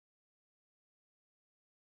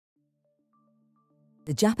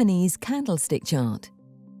The Japanese candlestick chart.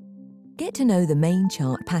 Get to know the main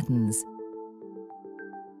chart patterns.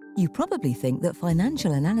 You probably think that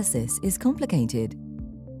financial analysis is complicated,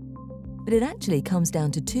 but it actually comes down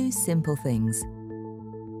to two simple things: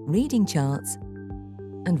 reading charts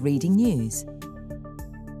and reading news.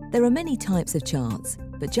 There are many types of charts,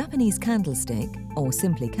 but Japanese candlestick, or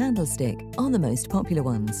simply candlestick, are the most popular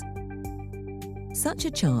ones. Such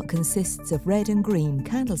a chart consists of red and green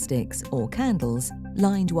candlesticks, or candles,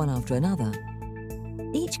 lined one after another.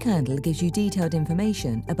 Each candle gives you detailed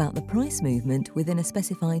information about the price movement within a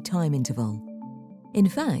specified time interval. In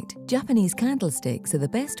fact, Japanese candlesticks are the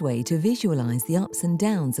best way to visualize the ups and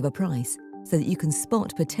downs of a price so that you can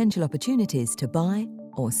spot potential opportunities to buy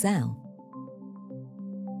or sell.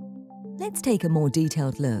 Let's take a more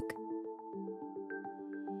detailed look.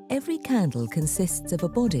 Every candle consists of a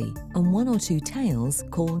body and one or two tails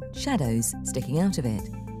called shadows sticking out of it.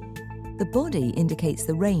 The body indicates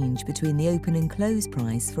the range between the open and close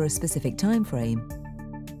price for a specific time frame,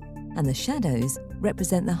 and the shadows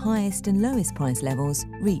represent the highest and lowest price levels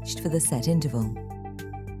reached for the set interval.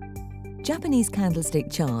 Japanese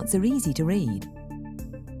candlestick charts are easy to read.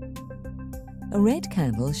 A red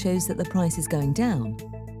candle shows that the price is going down,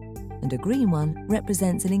 and a green one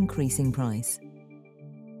represents an increasing price.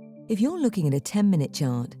 If you're looking at a 10-minute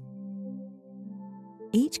chart,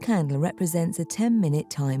 each candle represents a 10-minute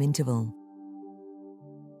time interval.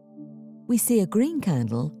 We see a green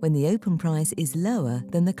candle when the open price is lower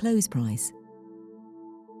than the close price.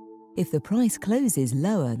 If the price closes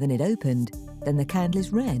lower than it opened, then the candle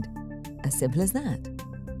is red. As simple as that.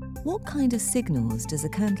 What kind of signals does a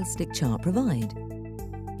candlestick chart provide?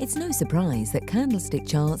 It's no surprise that candlestick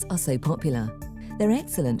charts are so popular. They're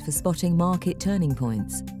excellent for spotting market turning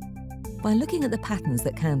points. By looking at the patterns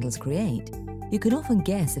that candles create, you can often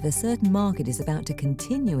guess if a certain market is about to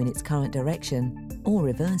continue in its current direction or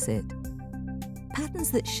reverse it.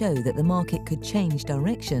 Patterns that show that the market could change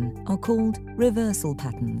direction are called reversal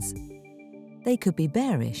patterns. They could be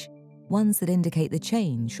bearish, ones that indicate the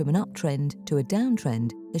change from an uptrend to a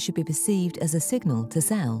downtrend that should be perceived as a signal to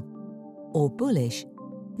sell. Or bullish,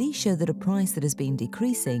 these show that a price that has been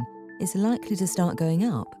decreasing is likely to start going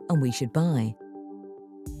up and we should buy.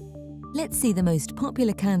 Let's see the most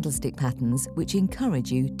popular candlestick patterns which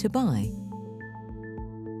encourage you to buy.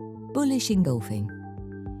 Bullish engulfing.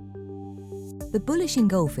 The bullish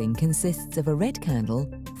engulfing consists of a red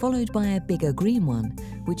candle followed by a bigger green one,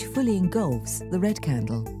 which fully engulfs the red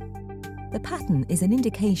candle. The pattern is an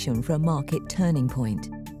indication for a market turning point.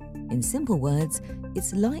 In simple words,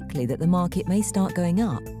 it's likely that the market may start going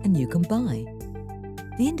up and you can buy.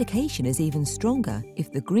 The indication is even stronger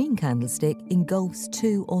if the green candlestick engulfs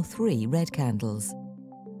 2 or 3 red candles.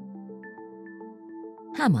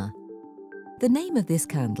 Hammer. The name of this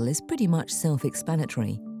candle is pretty much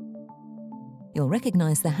self-explanatory. You'll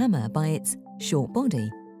recognize the hammer by its short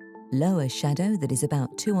body, lower shadow that is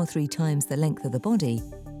about 2 or 3 times the length of the body,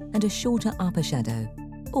 and a shorter upper shadow,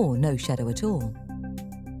 or no shadow at all.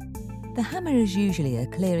 The hammer is usually a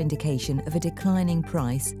clear indication of a declining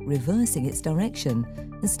price reversing its direction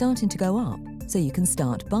and starting to go up, so you can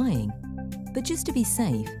start buying. But just to be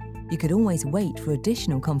safe, you could always wait for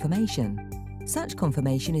additional confirmation. Such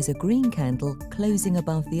confirmation is a green candle closing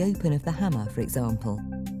above the open of the hammer, for example.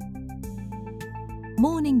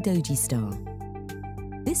 Morning doji star.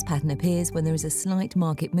 This pattern appears when there is a slight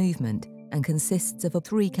market movement and consists of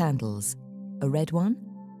 3 candles, a red one,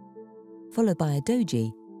 followed by a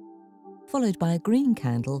doji, followed by a green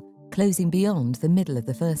candle closing beyond the middle of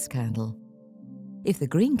the first candle. If the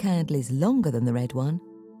green candle is longer than the red one,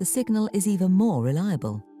 the signal is even more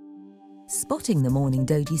reliable. Spotting the morning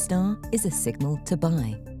doji star is a signal to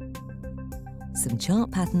buy. Some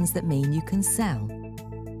chart patterns that mean you can sell.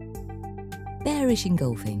 Bearish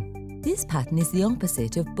engulfing. This pattern is the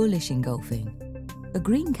opposite of bullish engulfing. A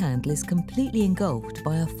green candle is completely engulfed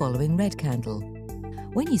by a following red candle.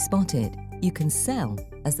 When you spot it, you can sell,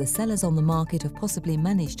 as the sellers on the market have possibly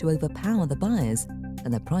managed to overpower the buyers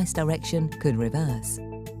and the price direction could reverse.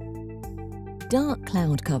 Dark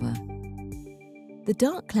cloud cover. The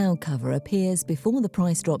dark cloud cover appears before the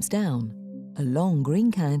price drops down. A long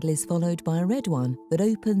green candle is followed by a red one that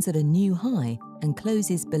opens at a new high and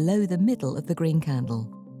closes below the middle of the green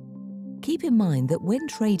candle. Keep in mind that when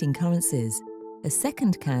trading currencies, a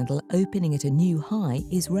second candle opening at a new high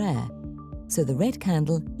is rare, so the red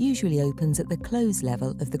candle usually opens at the close level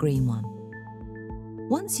of the green one.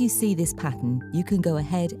 Once you see this pattern, you can go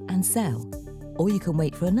ahead and sell, or you can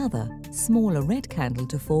wait for another, smaller red candle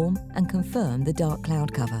to form and confirm the dark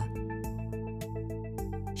cloud cover.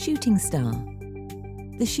 Shooting star.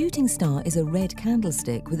 The shooting star is a red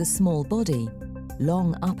candlestick with a small body,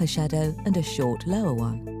 long upper shadow and a short lower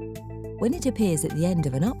one. When it appears at the end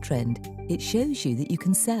of an uptrend, it shows you that you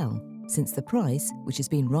can sell, since the price, which has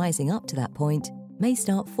been rising up to that point, may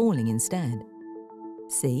start falling instead.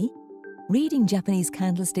 See? Reading Japanese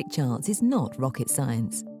candlestick charts is not rocket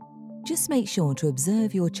science. Just make sure to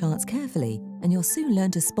observe your charts carefully and you'll soon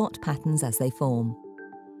learn to spot patterns as they form.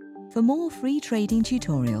 For more free trading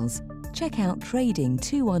tutorials, check out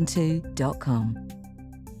trading212.com.